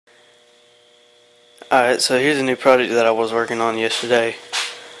Alright, so here's a new project that I was working on yesterday.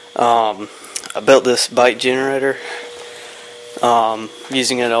 I built this bike generator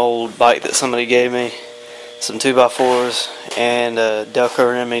using an old bike that somebody gave me, some 2x4s, and a Delco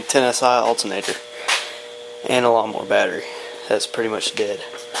Remy 10SI alternator, and a lawnmower battery. That's pretty much dead.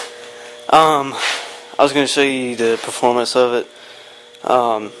 I was going to show you the performance of it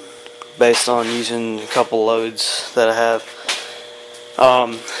based on using a couple loads that I have.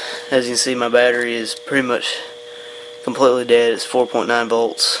 As you can see, my battery is pretty much completely dead. It's 4.9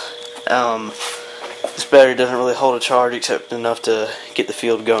 volts. This battery doesn't really hold a charge except enough to get the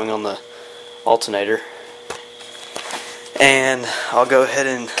field going on the alternator. And I'll go ahead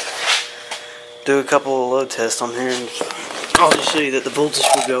and do a couple of load tests on here, and I'll just show you that the voltage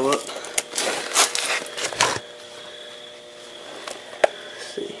will go up.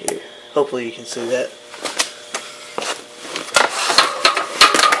 Let's see here. Hopefully you can see that.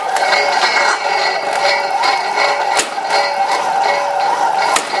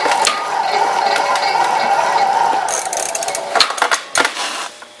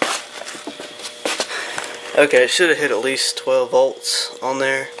 Okay, it should have hit at least 12 volts on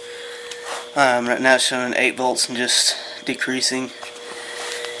there. Right now it's showing 8 volts and just decreasing.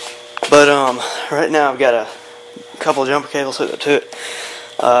 But right now I've got a couple of jumper cables hooked up to it.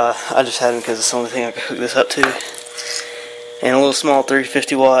 I just had them because it's the only thing I could hook this up to. And a little small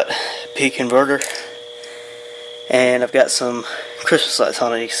 350 watt P converter. And I've got some Christmas lights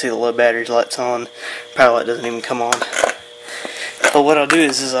on it. You can see the low battery lights on. Power light doesn't even come on. But what I'll do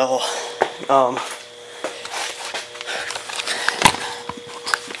is I'll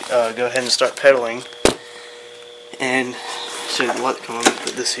go ahead and start pedaling and show you the light come on. Let me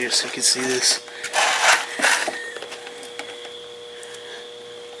put this here so you can see this.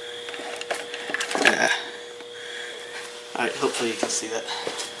 Alright, hopefully you can see that.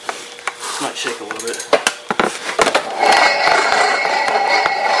 Might shake a little bit.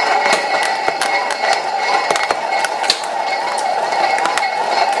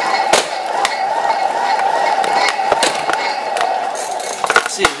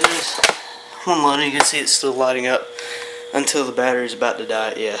 See, there's one loading. You can see it's still lighting up until the battery's about to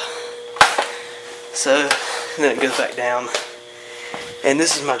die. Yeah. So then it goes back down. And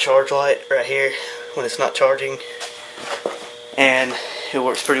this is my charge light right here when it's not charging, and it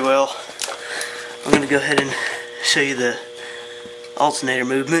works pretty well. I'm going to go ahead and show you the alternator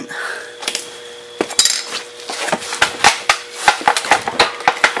movement.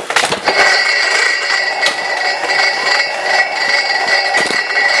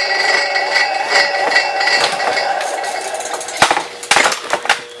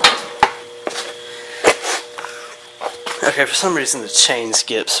 Okay, for some reason the chain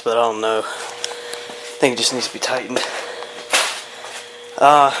skips, but I don't know. I think it just needs to be tightened.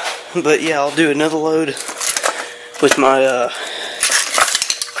 But yeah, I'll do another load with my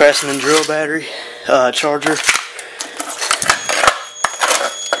Craftsman drill battery charger.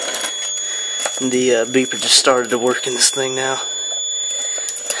 And the beeper just started to work in this thing now.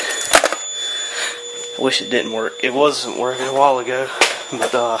 I wish it didn't work. It wasn't working a while ago,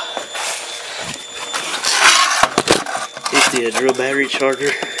 but it's the drill battery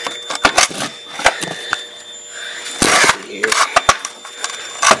charger. Let's see here.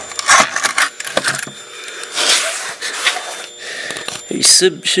 You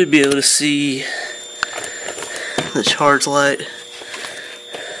should be able to see the charge light.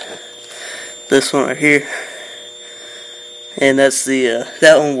 This one right here. And that's the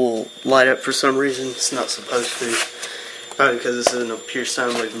that one will light up for some reason. It's not supposed to. Probably because it's in a pure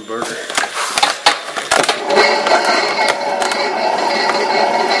sine wave inverter.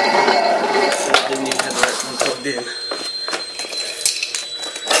 Didn't even have the right one plugged in.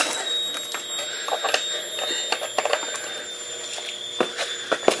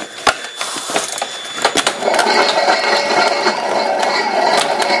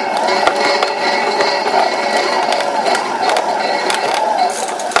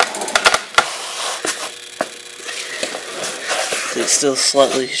 It's still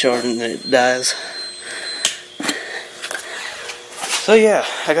slightly shorter than it dies. So yeah,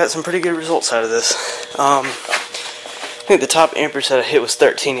 I got some pretty good results out of this. I think the top amperage that I hit was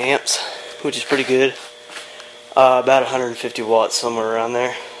 13 amps, which is pretty good. About 150 watts, somewhere around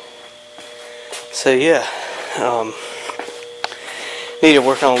there. So yeah, need to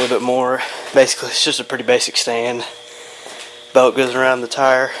work on a little bit more. Basically, it's just a pretty basic stand. Belt goes around the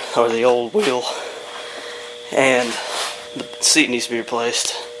tire, or the old wheel, and the seat needs to be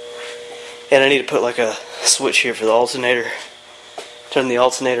replaced. And I need to put like a switch here for the alternator. Turn the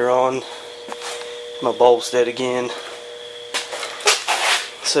alternator on. My bulb's dead again.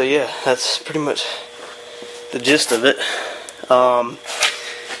 So yeah, that's pretty much the gist of it.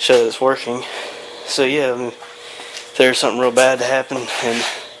 Show that it's working. So yeah, if there's something real bad to happen and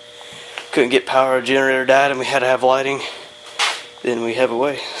couldn't get power, a generator died, and we had to have lighting, then we have a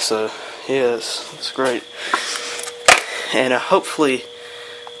way. So yeah, it's great. And hopefully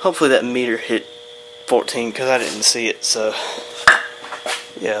that meter hit 14 because I didn't see it. So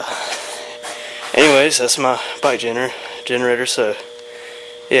yeah. Anyways, that's my bike generator. So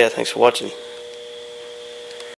yeah, thanks for watching.